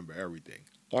can't remember everything.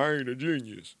 I ain't a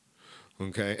genius.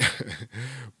 Okay.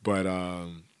 But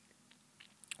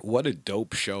what a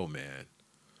dope show, man.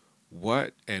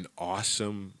 What an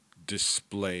awesome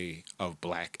display of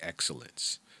black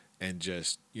excellence. And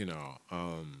just,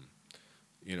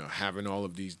 having all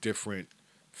of these different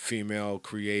female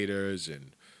creators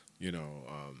and,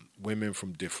 women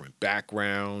from different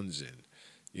backgrounds and,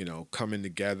 coming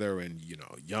together and,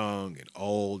 young and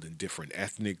old and different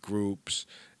ethnic groups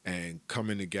and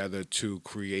coming together to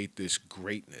create this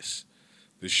greatness.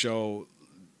 The show,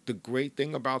 the great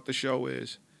thing about the show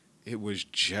is it was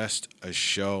just a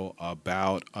show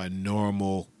about a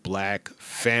normal black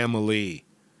family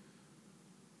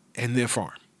and their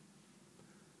farm.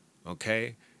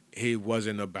 Okay? It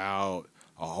wasn't about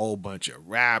a whole bunch of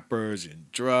rappers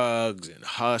and drugs and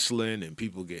hustling and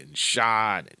people getting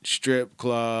shot and strip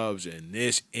clubs and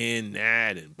this and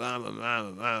that and blah blah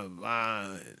blah blah blah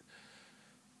blah.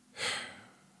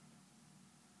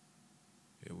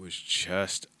 It was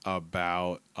just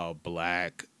about a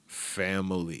black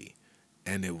family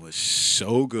and it was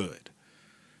so good.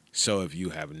 So if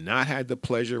you have not had the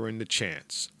pleasure and the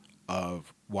chance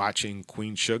of watching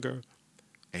Queen Sugar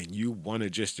and you want to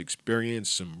just experience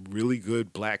some really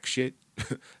good black shit,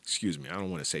 excuse me, I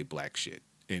don't want to say black shit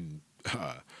in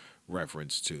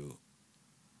reference to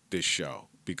this show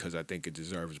because I think it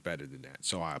deserves better than that.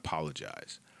 So I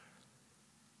apologize.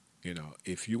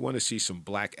 If you want to see some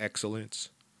black excellence,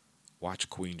 watch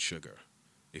Queen Sugar.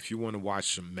 If you want to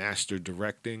watch some master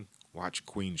directing, watch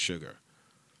Queen Sugar.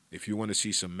 If you want to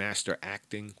see some master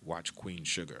acting, watch Queen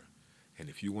Sugar. And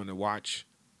if you want to watch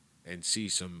and see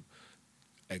some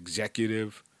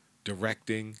executive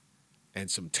directing and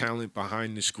some talent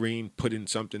behind the screen putting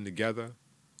something together,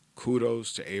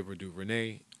 kudos to Ava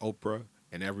DuVernay, Oprah,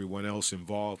 and everyone else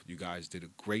involved. You guys did a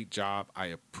great job. I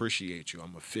appreciate you.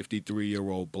 I'm a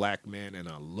 53-year-old black man, and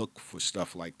I look for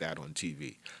stuff like that on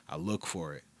TV. I look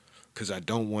for it because I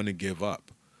don't want to give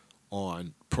up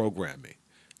on programming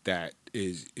that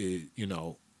is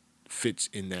fits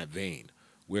in that vein,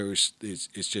 where it's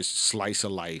just slice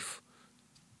of life,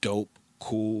 dope,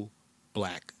 cool,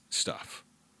 black stuff,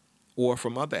 or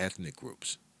from other ethnic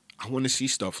groups. I want to see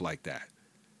stuff like that.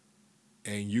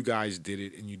 And you guys did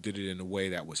it, and you did it in a way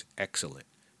that was excellent.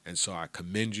 And so I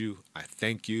commend you. I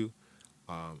thank you.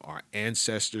 Our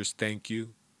ancestors thank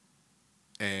you.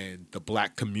 And the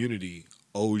black community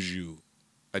owes you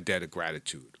a debt of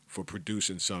gratitude for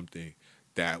producing something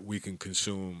that we can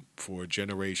consume for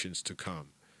generations to come.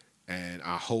 And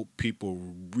I hope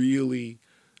people really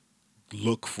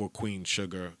look for Queen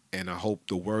Sugar, and I hope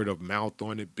the word of mouth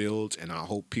on it builds, and I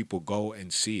hope people go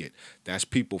and see it. That's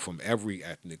people from every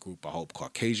ethnic group. I hope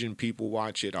Caucasian people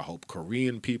watch it. I hope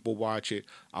Korean people watch it.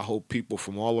 I hope people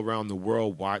from all around the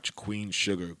world watch Queen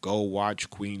Sugar. Go watch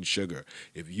Queen Sugar.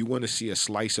 If you want to see a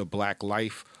slice of black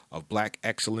life, of black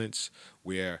excellence,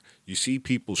 where you see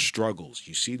people's struggles,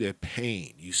 you see their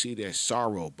pain, you see their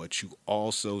sorrow, but you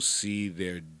also see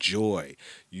their joy,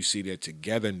 you see their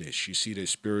togetherness, you see their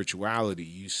spirituality,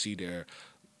 you see their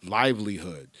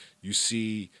livelihood, you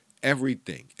see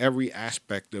everything, every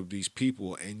aspect of these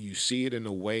people, and you see it in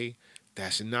a way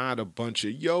that's not a bunch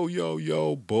of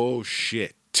yo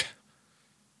bullshit.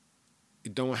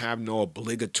 It don't have no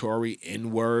obligatory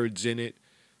N words in it.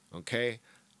 Okay?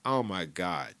 Oh my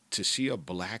God. To see a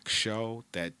black show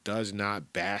that does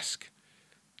not bask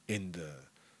in the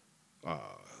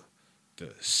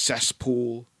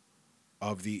cesspool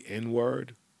of the N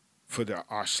word for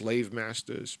our slave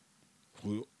masters,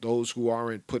 those who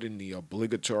aren't putting the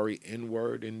obligatory N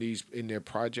word in their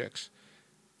projects.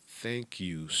 Thank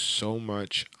you so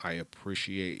much. I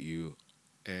appreciate you,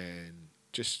 and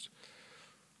just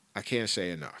I can't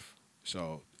say enough.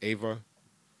 So Ava,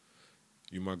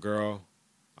 you my girl.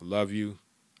 I love you.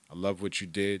 I love what you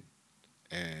did.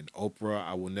 And Oprah,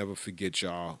 I will never forget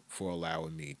y'all for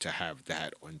allowing me to have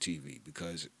that on TV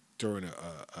because during a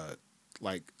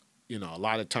like, a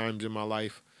lot of times in my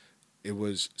life, it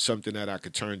was something that I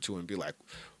could turn to and be like,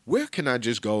 where can I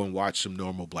just go and watch some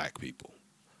normal black people?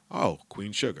 Oh,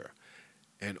 Queen Sugar.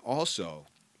 And also,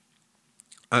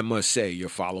 I must say, your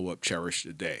follow up, Cherish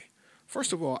the Day.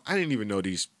 First of all, I didn't even know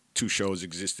these two shows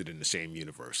existed in the same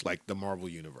universe, like the Marvel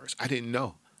universe. I didn't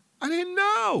know. I didn't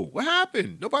know. What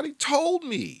happened? Nobody told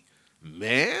me.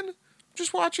 Man,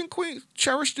 just watching Queen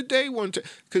Cherish the Day one time.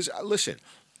 Because, listen,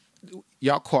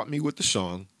 y'all caught me with the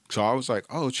song. So I was like,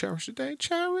 oh, cherish the day,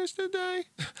 cherish the day.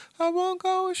 I won't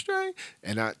go astray.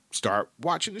 And I start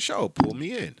watching the show, pull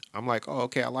me in. I'm like, oh,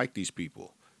 okay, I like these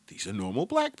people. These are normal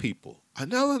black people.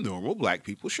 Another normal black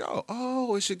people show.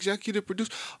 Oh, it's executive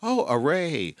produced. Oh,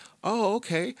 Array. Oh,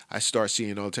 okay. I start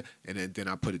seeing all the time. And then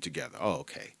I put it together. Oh,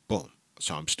 okay. Boom.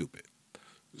 So I'm stupid.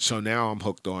 So now I'm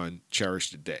hooked on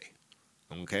Cherish the Day.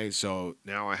 Okay, so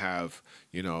now I have,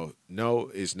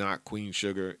 no, it's not Queen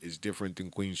Sugar. It's different than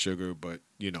Queen Sugar, but,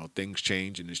 things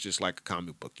change and it's just like a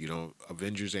comic book.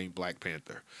 Avengers ain't Black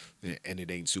Panther and it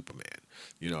ain't Superman.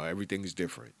 Everything is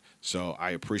different. So I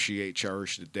appreciate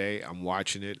Cherish the Day. I'm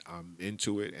watching it. I'm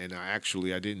into it. And I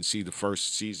didn't see the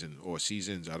first season or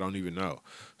seasons. I don't even know.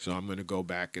 So I'm going to go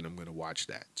back and I'm going to watch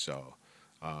that. So,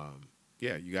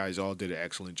 yeah, you guys all did an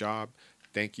excellent job.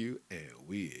 Thank you, and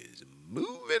we is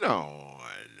moving on.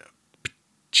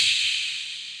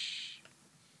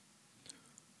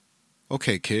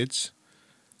 Okay, kids,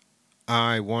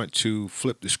 I want to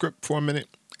flip the script for a minute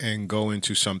and go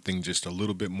into something just a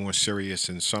little bit more serious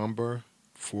and somber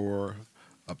for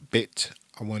a bit.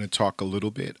 I want to talk a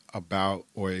little bit about,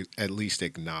 or at least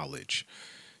acknowledge,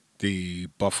 the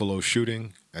Buffalo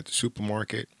shooting at the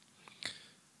supermarket.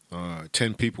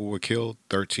 10 people were killed,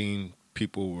 13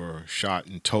 people were shot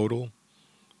in total.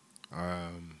 I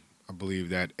believe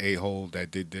that a-hole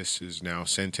that did this is now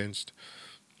sentenced.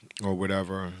 or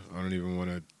whatever. I don't even want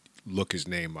to look his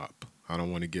name up. I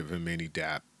don't want to give him any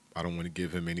dap. I don't want to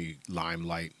give him any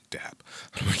limelight dap.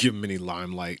 I don't want to give him any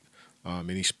limelight,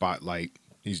 any spotlight.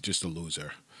 He's just a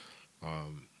loser.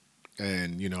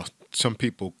 And some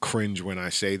people cringe when I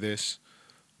say this,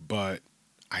 but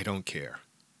I don't care.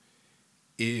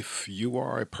 If you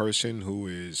are a person who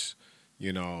is,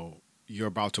 you're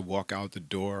about to walk out the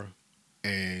door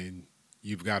and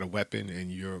you've got a weapon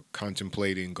and you're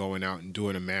contemplating going out and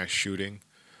doing a mass shooting,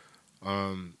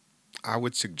 I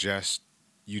would suggest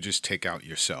you just take out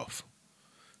yourself.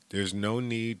 There's no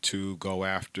need to go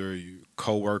after your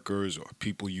coworkers or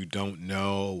people you don't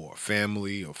know or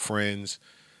family or friends.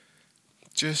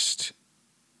 Just,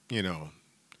 you know,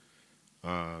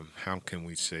 how can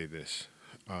we say this?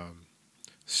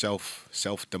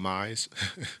 Self demise,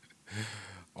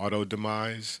 auto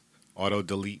demise, auto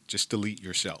delete. Just delete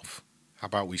yourself. How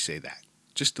about we say that?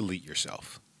 Just delete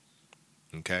yourself.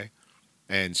 Okay?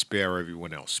 And spare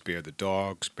everyone else. Spare the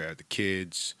dog, spare the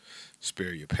kids,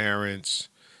 spare your parents.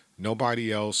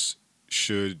 Nobody else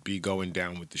should be going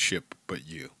down with the ship but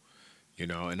you.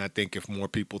 And I think if more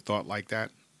people thought like that,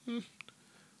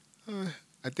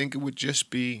 I think it would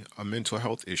just be a mental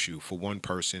health issue for one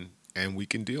person, and we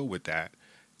can deal with that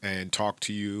and talk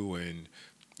to you and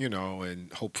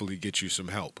and hopefully get you some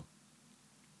help.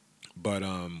 But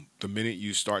the minute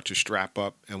you start to strap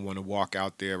up and want to walk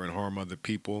out there and harm other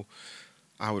people,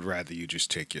 I would rather you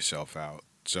just take yourself out.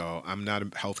 So I'm not a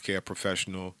healthcare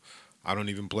professional. I don't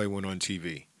even play one on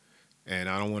TV. And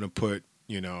I don't want to put,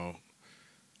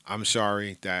 I'm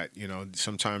sorry that,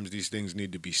 sometimes these things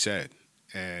need to be said.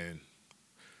 And,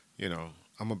 you know,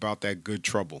 I'm about that good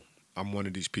trouble. I'm one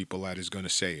of these people that is going to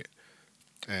say it.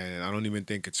 And I don't even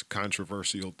think it's a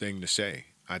controversial thing to say.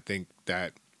 I think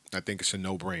it's a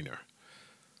no-brainer.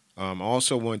 I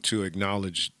also want to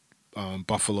acknowledge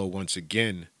Buffalo once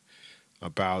again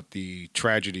about the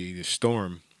tragedy, the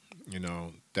storm,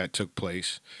 that took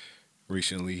place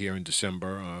recently here in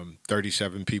December.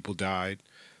 37 people died.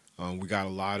 We got a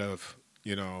lot of,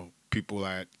 people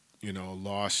that,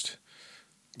 lost,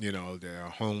 their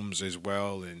homes as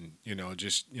well. And,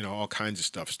 just, all kinds of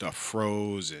stuff. Stuff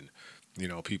froze and,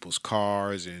 people's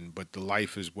cars. But the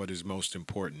life is what is most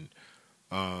important.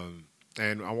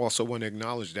 And I also want to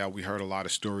acknowledge that we heard a lot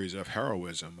of stories of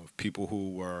heroism, of people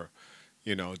who were,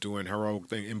 doing heroic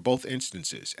things in both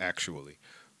instances, actually.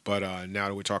 But now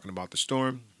that we're talking about the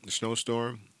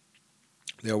snowstorm,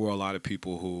 there were a lot of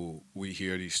people who we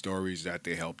hear these stories that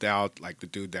they helped out, like the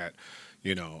dude that,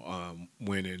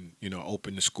 went and,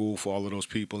 opened the school for all of those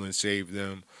people and saved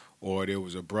them. Or there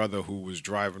was a brother who was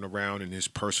driving around in his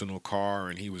personal car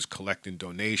and he was collecting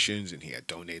donations and he had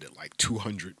donated like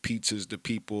 200 pizzas to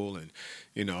people and,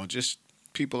 just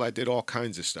people that did all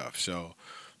kinds of stuff. So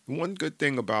one good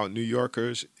thing about New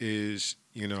Yorkers is,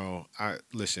 I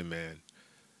listen, man,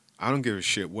 I don't give a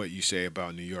shit what you say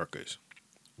about New Yorkers.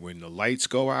 When the lights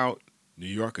go out, New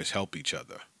Yorkers help each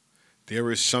other.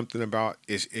 There is something about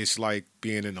it's like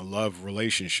being in a love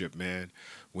relationship, man.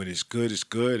 When it's good,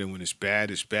 and when it's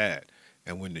bad.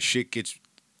 And when the shit gets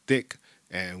thick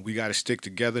and we got to stick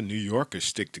together, New Yorkers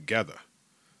stick together.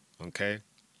 Okay?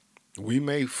 We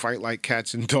may fight like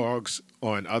cats and dogs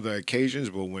on other occasions,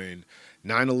 but when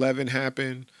 9/11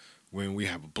 happened, when we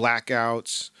have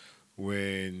blackouts,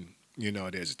 when,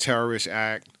 there's a terrorist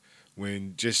act,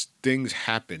 when just things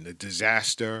happen, a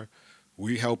disaster,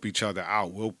 we help each other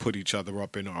out. We'll put each other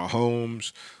up in our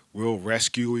homes. We'll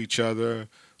rescue each other.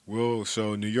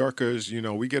 So New Yorkers,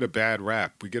 we get a bad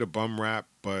rap. We get a bum rap,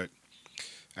 but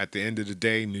at the end of the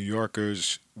day, New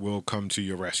Yorkers will come to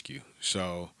your rescue.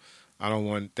 So I don't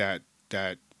want that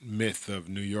myth of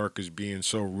New Yorkers being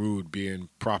so rude being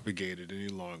propagated any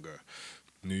longer.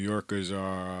 New Yorkers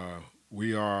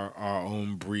we are our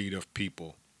own breed of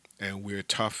people, and we're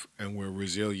tough and we're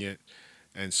resilient.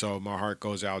 And so my heart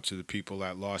goes out to the people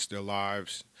that lost their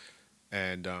lives,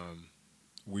 and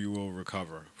we will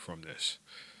recover from this.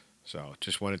 So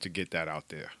just wanted to get that out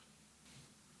there.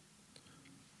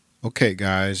 Okay,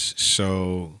 guys,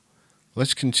 so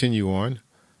let's continue on.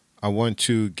 I want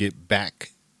to get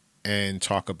back and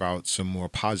talk about some more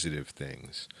positive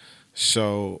things.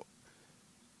 So,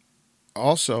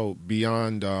 also,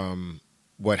 beyond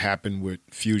what happened with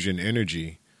fusion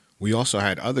energy, we also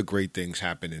had other great things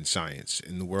happen in science,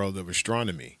 in the world of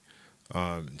astronomy,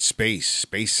 space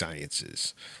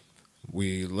sciences.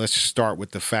 Let's start with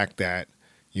the fact that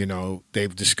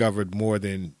they've discovered more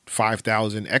than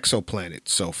 5,000 exoplanets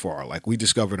so far. Like we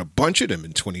discovered a bunch of them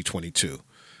in 2022.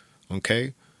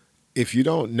 Okay, if you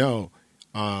don't know,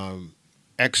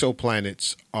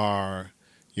 exoplanets are,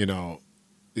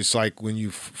 it's like when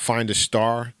you find a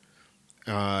star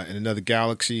in another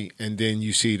galaxy, and then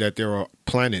you see that there are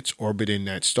planets orbiting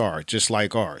that star, just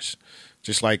like ours,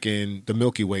 just like in the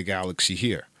Milky Way galaxy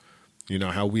here. You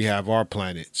know how we have our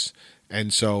planets.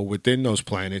 And so within those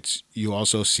planets, you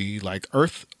also see like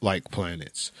Earth-like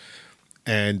planets.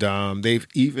 And they've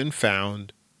even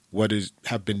found what is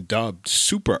have been dubbed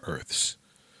super Earths.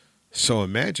 So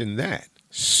imagine that,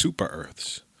 super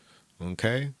Earths.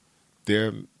 Okay,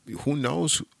 there. Who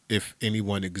knows if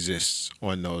anyone exists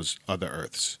on those other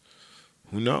Earths?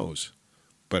 Who knows?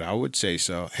 But I would say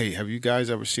so. Hey, have you guys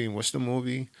ever seen what's the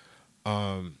movie?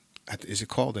 Is it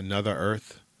called Another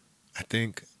Earth? I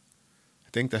think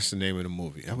that's the name of the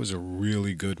movie. That was a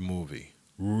really good movie.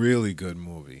 Really good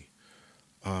movie.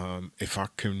 If I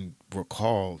can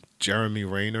recall, Jeremy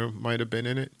Renner might have been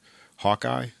in it.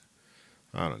 Hawkeye.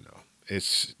 I don't know.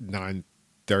 It's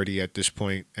 9:30 at this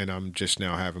point, and I'm just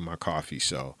now having my coffee.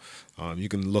 So you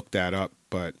can look that up.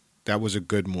 But that was a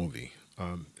good movie.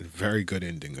 Very good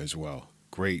ending as well.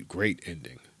 Great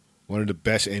ending. One of the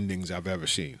best endings I've ever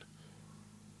seen.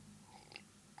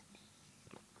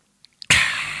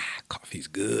 Coffee's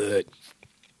good.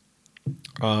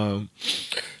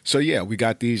 So yeah, we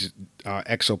got these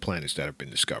exoplanets that have been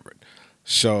discovered.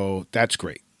 So that's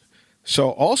great.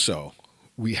 So also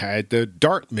we had the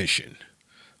DART mission.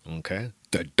 Okay,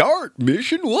 the DART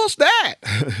mission. What's that?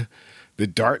 The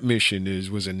DART mission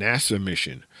was a NASA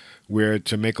mission where,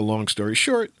 to make a long story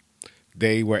short,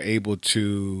 they were able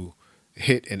to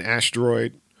hit an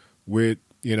asteroid with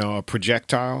a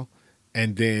projectile,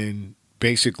 and then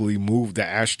basically move the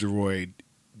asteroid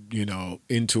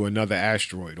into another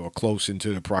asteroid or close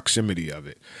into the proximity of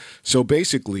it. So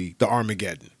basically, the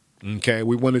Armageddon. Okay,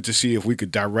 we wanted to see if we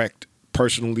could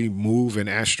personally move an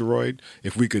asteroid,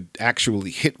 if we could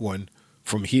actually hit one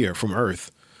from here, from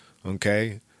Earth.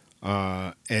 Okay,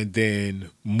 and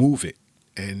then move it.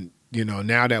 And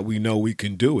now that we know we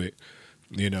can do it,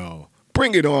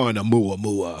 bring it on,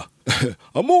 Amua.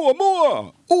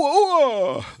 Amua,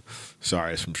 ooh.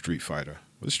 Sorry, it's from Street Fighter.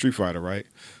 It's Street Fighter, right?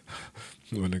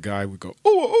 When the guy would go,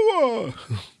 ooh.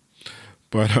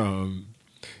 But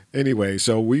anyway,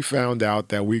 so we found out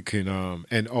that we can,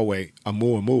 and oh wait,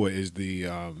 Amua is the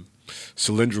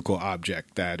cylindrical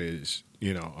object that is,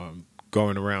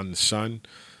 going around the sun.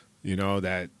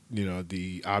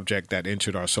 The object that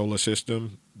entered our solar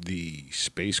system, the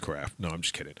spacecraft. No, I'm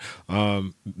just kidding.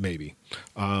 Maybe.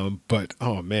 But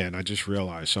oh man, I just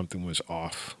realized something was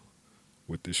off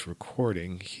with this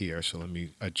recording here. So let me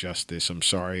adjust this. I'm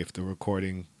sorry if the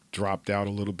recording dropped out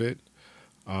a little bit.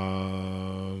 Yeah,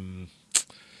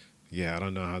 I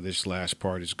don't know how this last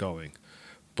part is going.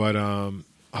 But oh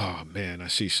man, I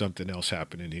see something else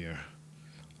happening here.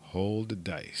 Hold the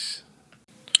dice.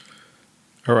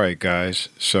 All right, guys.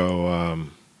 So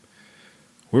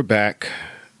we're back.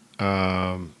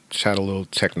 Just had a little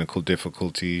technical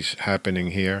difficulties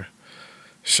happening here.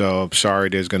 So I'm sorry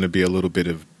there's going to be a little bit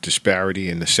of disparity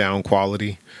in the sound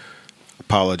quality.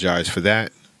 Apologize for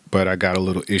that. But I got a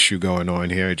little issue going on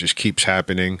here. It just keeps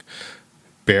happening.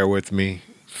 Bear with me,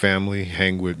 family.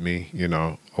 Hang with me.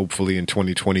 Hopefully in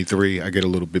 2023 I get a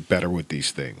little bit better with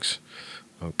these things.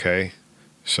 Okay?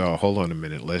 So hold on a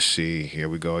minute. Let's see. Here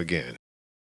we go again.